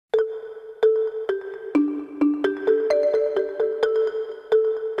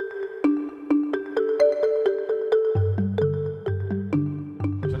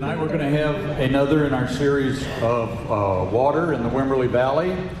have another in our series of water in the Wimberley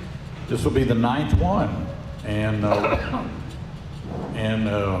Valley. This will be the 9th one, and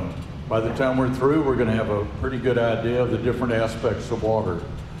by the time we're through, we're going to have a pretty good idea of the different aspects of water.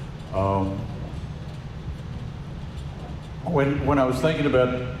 When I was thinking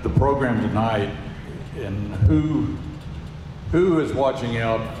about the program tonight and who is watching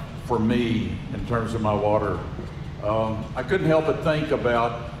out for me in terms of my water, I couldn't help but think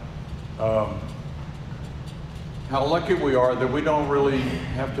about how lucky we are that we don't really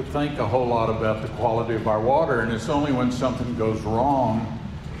have to think a whole lot about the quality of our water, and it's only when something goes wrong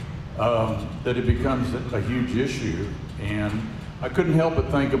that it becomes a huge issue. And I couldn't help but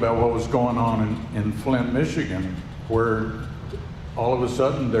think about what was going on in Flint, Michigan, where all of a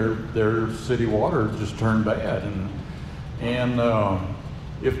sudden their city water just turned bad. And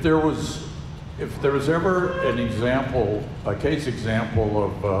if there was ever an example, a case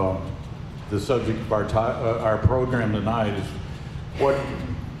example of the subject of our program tonight, is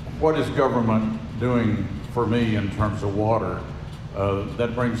what is government doing for me in terms of water?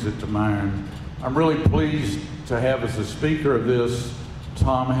 That brings it to mind. I'm really pleased to have as a speaker of this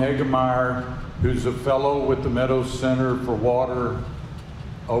Tom Hegemier, who's a fellow with the Meadows Center for Water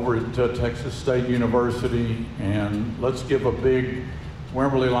over at Texas State University. And let's give a big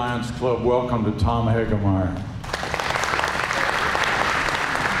Wimberley Lions Club welcome to Tom Hegemier.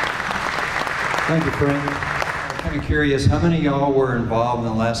 Thank you, Frank. I'm kind of curious, how many of y'all were involved in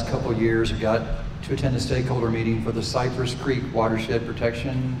the last couple of years or got to attend a stakeholder meeting for the Cypress Creek Watershed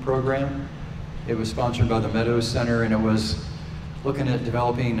Protection Program? It was sponsored by the Meadows Center, and it was looking at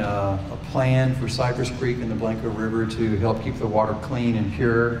developing a plan for Cypress Creek and the Blanco River to help keep the water clean and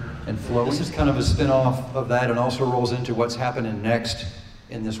pure and flowing. This is kind of a spin-off of that, and also rolls into what's happening next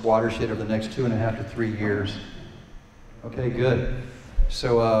in this watershed over the next 2.5 to 3 years. Okay, good.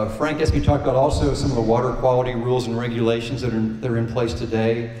 So Frank asked me to talk about also some of the water quality rules and regulations that are in place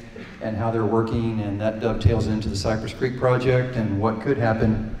today and how they're working, and that dovetails into the Cypress Creek project and what could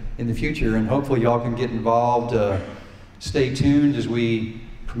happen in the future. And hopefully y'all can get involved. Stay tuned as we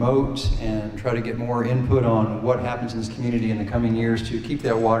promote and try to get more input on what happens in this community in the coming years to keep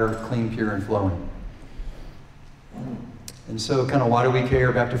that water clean, pure, and flowing. And so kind of why do we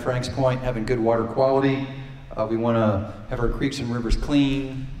care? Back to Frank's point, having good water quality. We want to have our creeks and rivers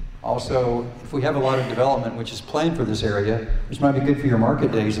clean. Also, if we have a lot of development, which is planned for this area, which might be good for your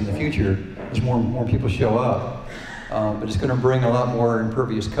market days in the future, as more people show up. But it's going to bring a lot more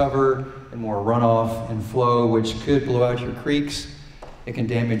impervious cover and more runoff and flow, which could blow out your creeks. It can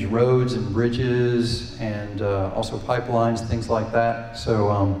damage roads and bridges and also pipelines, things like that.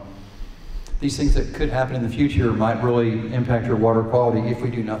 So these things that could happen in the future might really impact your water quality if we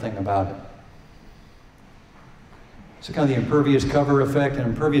do nothing about it. So kind of the impervious cover effect, and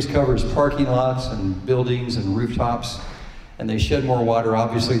impervious cover is parking lots and buildings and rooftops, and they shed more water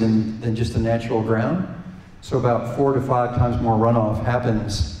obviously than just the natural ground. So about 4 to 5 times more runoff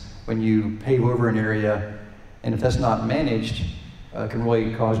happens when you pave over an area, and if that's not managed, it can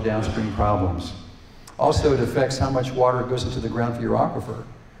really cause downstream problems. Also, it affects how much water goes into the ground for your aquifer.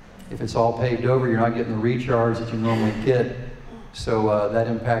 If it's all paved over, you're not getting the recharge that you normally get, so that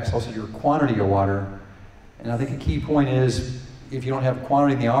impacts also your quantity of water. And I think a key point is, if you don't have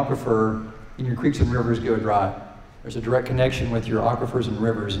quantity in the aquifer, then your creeks and rivers go dry. There's a direct connection with your aquifers and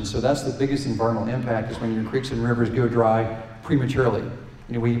rivers, and so that's the biggest environmental impact, is when your creeks and rivers go dry prematurely.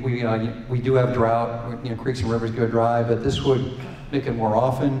 You know, we do have drought, you know, creeks and rivers go dry, but this would make it more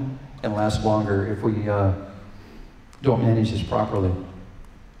often and last longer if we don't manage this properly.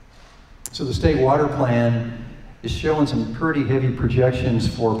 So the state water plan is showing some pretty heavy projections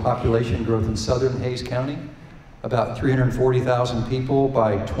for population growth in southern Hays County, about 340,000 people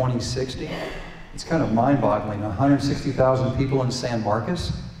by 2060. It's kind of mind-boggling. 160,000 people in San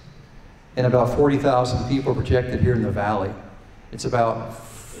Marcos, and about 40,000 people projected here in the valley. It's about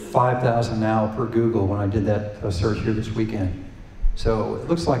 5,000 now per Google when I did that search here this weekend. So it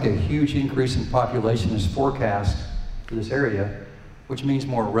looks like a huge increase in population is forecast for this area, which means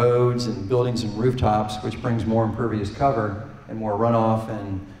more roads and buildings and rooftops, which brings more impervious cover and more runoff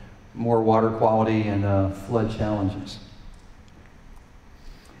and more water quality and flood challenges.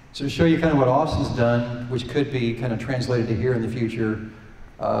 So to show you kind of what Austin's done, which could be kind of translated to here in the future,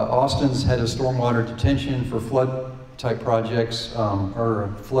 Austin's had a stormwater detention for flood type projects,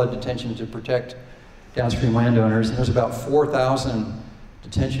 or flood detention to protect downstream landowners. And there's about 4,000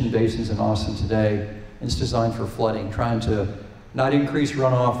 detention basins in Austin today, and it's designed for flooding, trying to not increase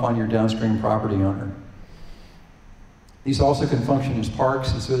runoff on your downstream property owner. These also can function as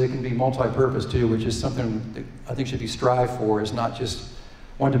parks, and so they can be multi-purpose too, which is something that I think should be strived for, is not just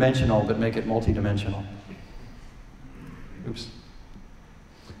one-dimensional, but make it multi-dimensional. Oops.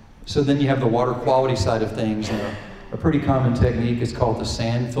 So then you have the water quality side of things. A pretty common technique is called the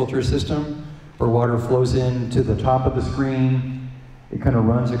sand filter system, where water flows into the top of the screen. It kind of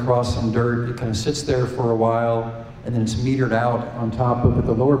runs across some dirt. It kind of sits there for a while, and then it's metered out on top of it.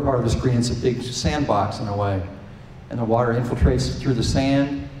 The lower part of the screen, it's a big sandbox in a way. And the water infiltrates through the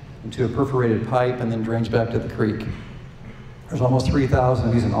sand into a perforated pipe and then drains back to the creek. There's almost 3,000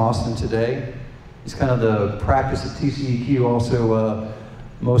 of these in Austin today. It's kind of the practice that TCEQ also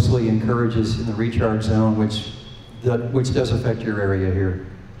mostly encourages in the recharge zone, which does affect your area here.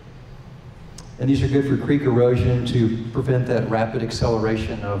 And these are good for creek erosion to prevent that rapid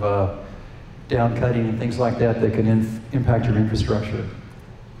acceleration of downcutting and things like that that can impact your infrastructure.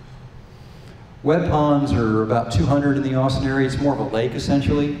 Wet ponds are about 200 in the Austin area. It's more of a lake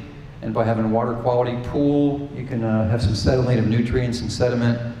essentially. And by having a water quality pool, you can have some settling of nutrients and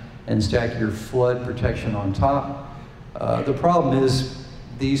sediment and stack your flood protection on top. The problem is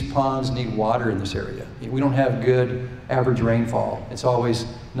these ponds need water in this area. We don't have good average rainfall. It's always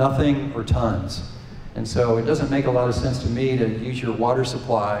nothing or tons. And so it doesn't make a lot of sense to me to use your water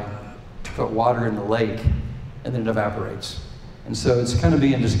supply to put water in the lake and then it evaporates. And so it's kind of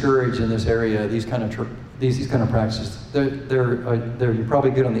being discouraged in this area, these kind of practices. They're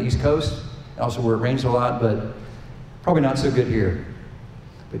probably good on the East Coast, also where it rains a lot, but probably not so good here.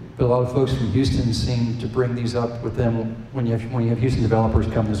 But a lot of folks from Houston seem to bring these up with them when you have Houston developers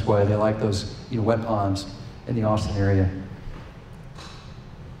come this way. They like those wet ponds in the Austin area.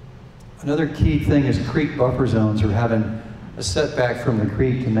 Another key thing is creek buffer zones, or having a setback from the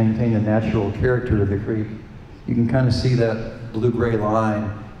creek to maintain the natural character of the creek. You can kind of see that blue-gray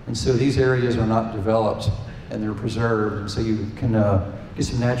line. And so these areas are not developed and they're preserved. And so you can get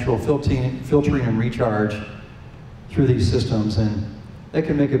some natural filtering and recharge through these systems. And that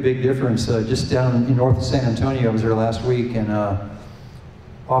can make a big difference. Just down in north of San Antonio, I was there last week, and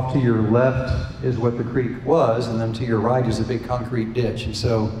off to your left is what the creek was, and then to your right is a big concrete ditch. And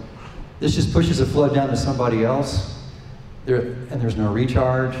so this just pushes the flood down to somebody else, and there's no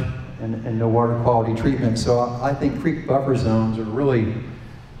recharge and no water quality treatment. So I think creek buffer zones are really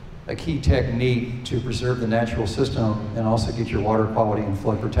a key technique to preserve the natural system and also get your water quality and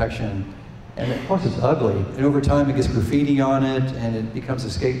flood protection. And of course it's ugly, and over time it gets graffiti on it, and it becomes a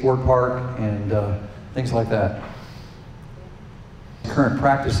skateboard park, and things like that. Current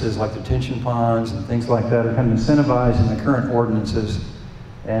practices like detention ponds and things like that are kind of incentivized in the current ordinances,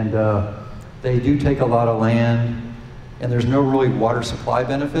 and they do take a lot of land, and there's no really water supply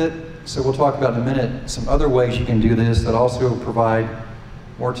benefit. So we'll talk about in a minute some other ways you can do this that also provide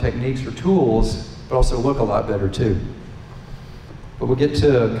more techniques or tools, but also look a lot better too. But we'll get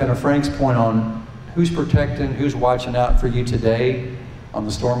to kind of Frank's point on who's protecting, who's watching out for you today on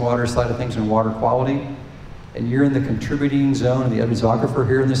the stormwater side of things and water quality. And you're in the contributing zone of the Edwards Aquifer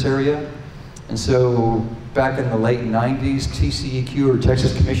here in this area. And so back in the late 90s, TCEQ, or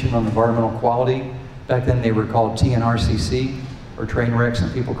Texas Commission on Environmental Quality, back then they were called TNRCC, or train wrecks,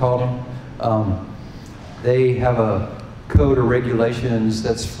 some people called them. They have a code or regulations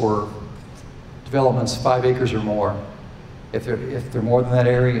that's for developments 5 acres or more. If they're more than that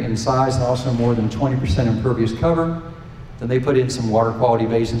area in size and also more than 20% impervious cover, then they put in some water quality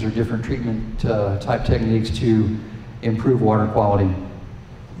basins or different treatment type techniques to improve water quality.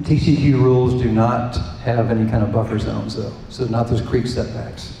 TCEQ rules do not have any kind of buffer zones though, so not those creek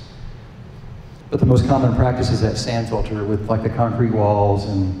setbacks. But the most common practice is that sand filter with like the concrete walls,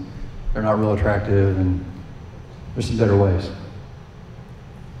 and they're not real attractive, and there's some better ways.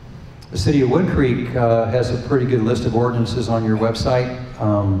 The city of Wood Creek has a pretty good list of ordinances on your website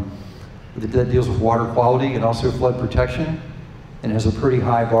that deals with water quality and also flood protection, and has a pretty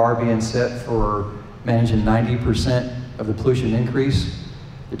high bar being set for managing 90% of the pollution increase.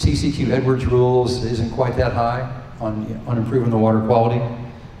 The TCEQ Edwards rules isn't quite that high on improving the water quality.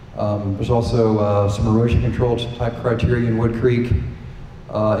 There's also some erosion control type criteria in Wood Creek,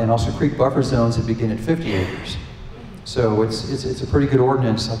 and also creek buffer zones that begin at 50 acres. So it's a pretty good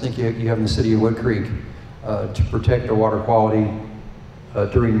ordinance, I think, you have in the city of Wood Creek to protect the water quality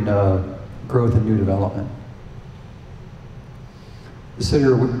during growth and new development. The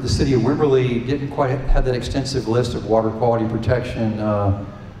city of Wimberley didn't quite have that extensive list of water quality protection on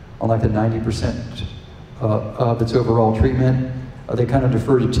like the 90% of its overall treatment. They kind of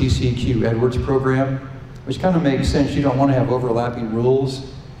defer to TCEQ Edwards program, which kind of makes sense. You don't want to have overlapping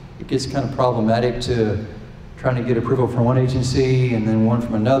rules. It gets kind of problematic to trying to get approval from one agency and then one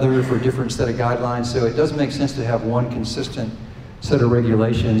from another for a different set of guidelines. So it does make sense to have one consistent set of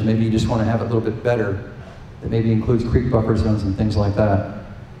regulations. Maybe you just want to have it a little bit better that maybe includes creek buffer zones and things like that.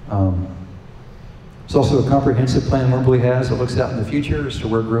 There's also a comprehensive plan Wimberley has that looks out in the future as to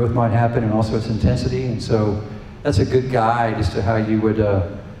where growth might happen and also its intensity. And so that's a good guide as to how you would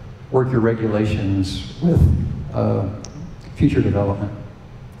work your regulations with future development.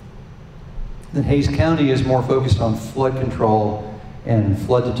 Then Hays County is more focused on flood control and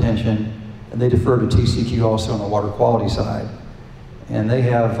flood detention, and they defer to TCQ also on the water quality side. And they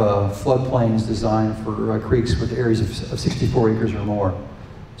have floodplains designed for creeks with areas of 64 acres or more.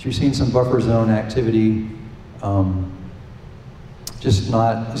 So you're seeing some buffer zone activity, just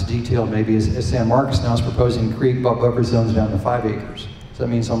not as detailed maybe as San Marcos now is proposing creek buffer zones down to 5 acres. So that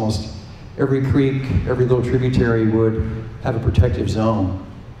means almost every creek, every little tributary would have a protective zone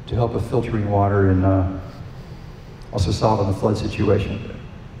to help with filtering water and also solving the flood situation.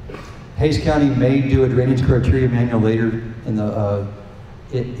 Hays County may do a drainage criteria manual later in the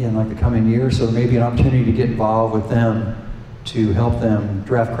coming year, so there may be an opportunity to get involved with them to help them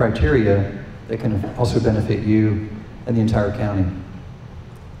draft criteria that can also benefit you and the entire county.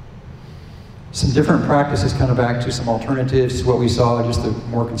 Some different practices, kind of back to some alternatives to what we saw, just the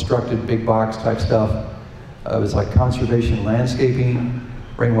more constructed big box type stuff. It was like conservation landscaping,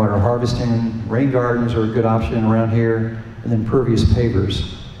 rainwater harvesting, rain gardens are a good option around here, and then pervious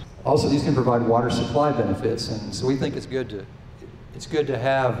pavers. Also, these can provide water supply benefits, and so we think it's good to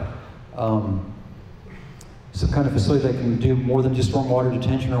have some kind of facility that can do more than just stormwater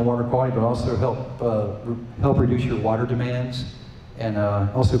detention or water quality, but also help reduce your water demands and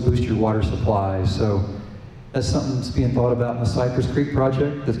also boost your water supplies. So that's something that's being thought about in the Cypress Creek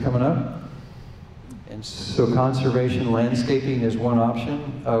project that's coming up. And so conservation landscaping is one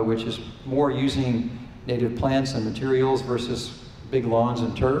option, which is more using native plants and materials versus big lawns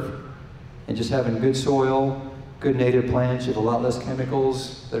and turf, and just having good soil, good native plants. You have a lot less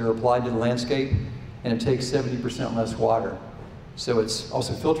chemicals that are applied to the landscape, and it takes 70% less water. So it's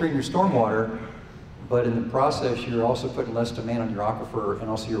also filtering your stormwater, but in the process, you're also putting less demand on your aquifer and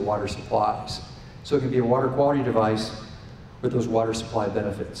also your water supplies. So it can be a water quality device with those water supply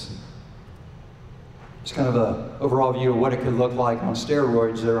benefits. It's kind of an overall view of what it could look like on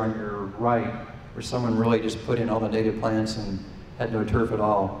steroids there on your right, where someone really just put in all the native plants and had no turf at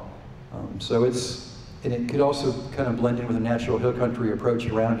all. And it could also kind of blend in with a natural hill country approach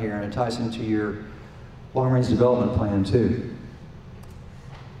around here, and it ties into your long-range development plan too.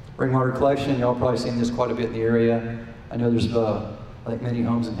 Rainwater collection, y'all probably seen this quite a bit in the area. I know there's like many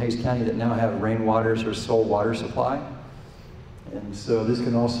homes in Hays County that now have rainwater as their sole water supply. And so this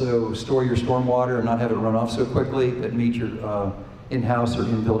can also store your stormwater and not have it run off so quickly, but meet your in-house or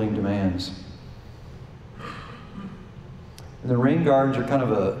in-building demands. And the rain gardens are kind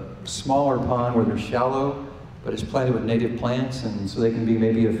of a smaller pond where they're shallow, but it's planted with native plants, and so they can be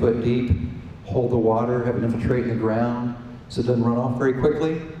maybe a foot deep, hold the water, have it infiltrate in the ground, so it doesn't run off very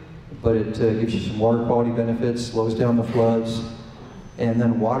quickly, but it gives you some water quality benefits, slows down the floods, and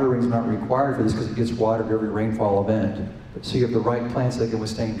then watering's not required for this because it gets watered every rainfall event. So you have the right plants that can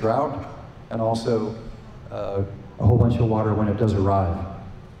withstand drought, and also a whole bunch of water when it does arrive.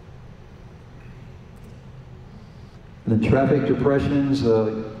 And the traffic depressions,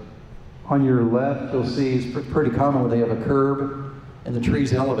 on your left, you'll see it's pretty common where they have a curb and the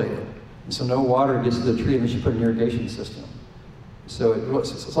tree's elevated. And so no water gets to the tree unless you put an irrigation system. So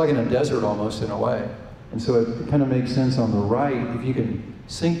it's like in a desert almost in a way. And so it kind of makes sense on the right, if you can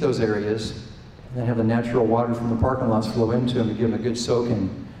sink those areas and then have the natural water from the parking lots flow into them and give them a good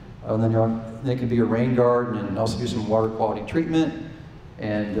soaking. And then it can be a rain garden and also do some water quality treatment.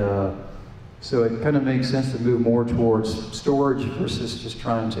 And so it kind of makes sense to move more towards storage versus just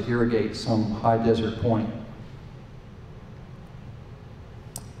trying to irrigate some high desert point.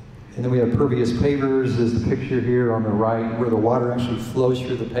 And then we have pervious pavers, is the picture here on the right, where the water actually flows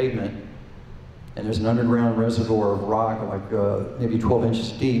through the pavement. And there's an underground reservoir of rock, like maybe 12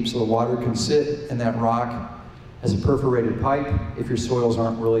 inches deep, so the water can sit in that rock as a perforated pipe if your soils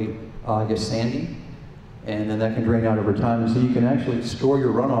aren't really, I guess, sandy. And then that can drain out over time. And so you can actually store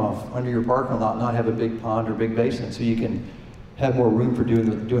your runoff under your parking lot, not have a big pond or big basin, so you can have more room for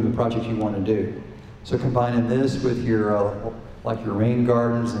doing the project you want to do. So combining this with your like your rain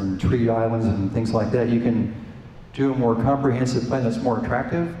gardens and tree islands and things like that, you can do a more comprehensive plan that's more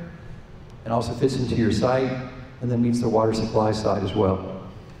attractive and also fits into your site and then meets the water supply side as well.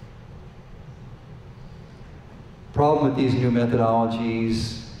 Problem with these new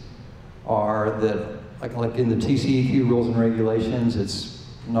methodologies are that, like in the TCEQ rules and regulations, it's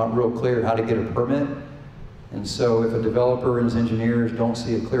not real clear how to get a permit. And so if a developer and his engineers don't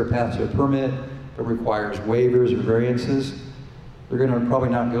see a clear path to a permit that requires waivers or variances, they're going to probably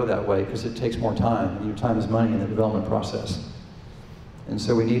not go that way because it takes more time, and your time is money in the development process. And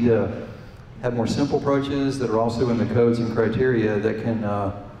so we need to have more simple approaches that are also in the codes and criteria that can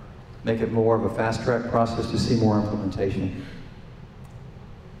make it more of a fast-track process to see more implementation.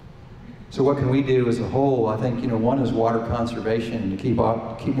 So what can we do as a whole? I think, one is water conservation, to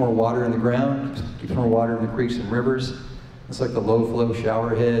keep more water in the ground, keep more water in the creeks and rivers. It's like the low-flow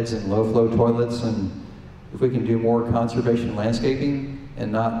shower heads and low-flow toilets, and if we can do more conservation landscaping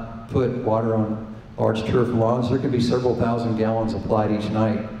and not put water on large turf lawns, there could be several thousand gallons applied each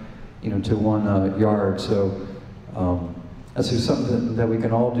night, to one yard. So that's just something that we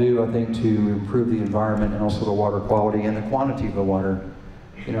can all do, I think, to improve the environment and also the water quality and the quantity of the water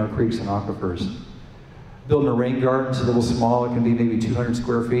in our creeks and aquifers. Building a rain garden's a little small. It can be maybe 200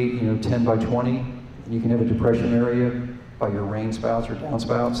 square feet, 10 by 20. And you can have a depression area by your rain spouts or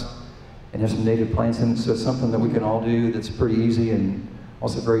downspouts and have some native plants in it. So it's something that we can all do that's pretty easy and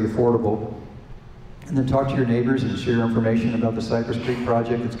also very affordable. And then talk to your neighbors and share information about the Cypress Creek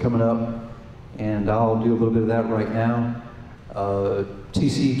project that's coming up. And I'll do a little bit of that right now.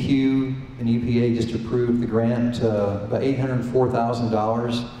 TCEQ and EPA just approved the grant, about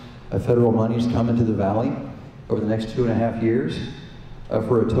 $804,000 of federal monies coming to the valley over the next 2.5 years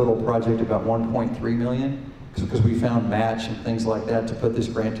for a total project about $1.3 million, because we found match and things like that to put this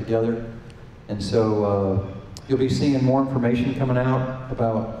grant together. And so you'll be seeing more information coming out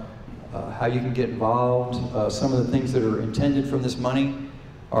about how you can get involved. Some of the things that are intended from this money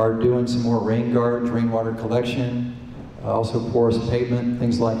are doing some more rain gardens, rainwater collection, also porous pavement,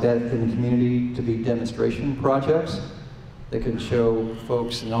 things like that in the community to be demonstration projects that can show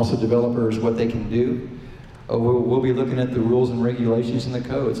folks and also developers what they can do. We'll be looking at the rules and regulations and the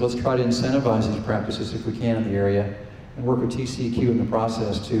codes. Let's try to incentivize these practices if we can in the area and work with TCEQ in the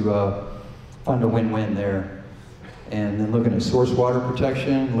process to find a win-win there. And then looking at source water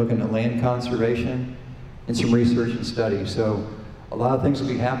protection, looking at land conservation, and some research and study. So a lot of things will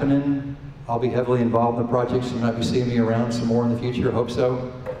be happening. I'll be heavily involved in the project, so you might be seeing me around some more in the future, hope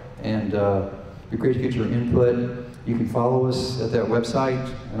so. And it'd be great to get your input. You can follow us at that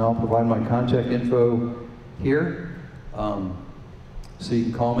website, and I'll provide my contact info here. So you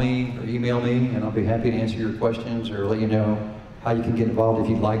can call me or email me, and I'll be happy to answer your questions or let you know how you can get involved if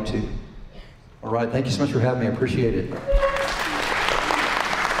you'd like to. All right, thank you so much for having me. I appreciate it.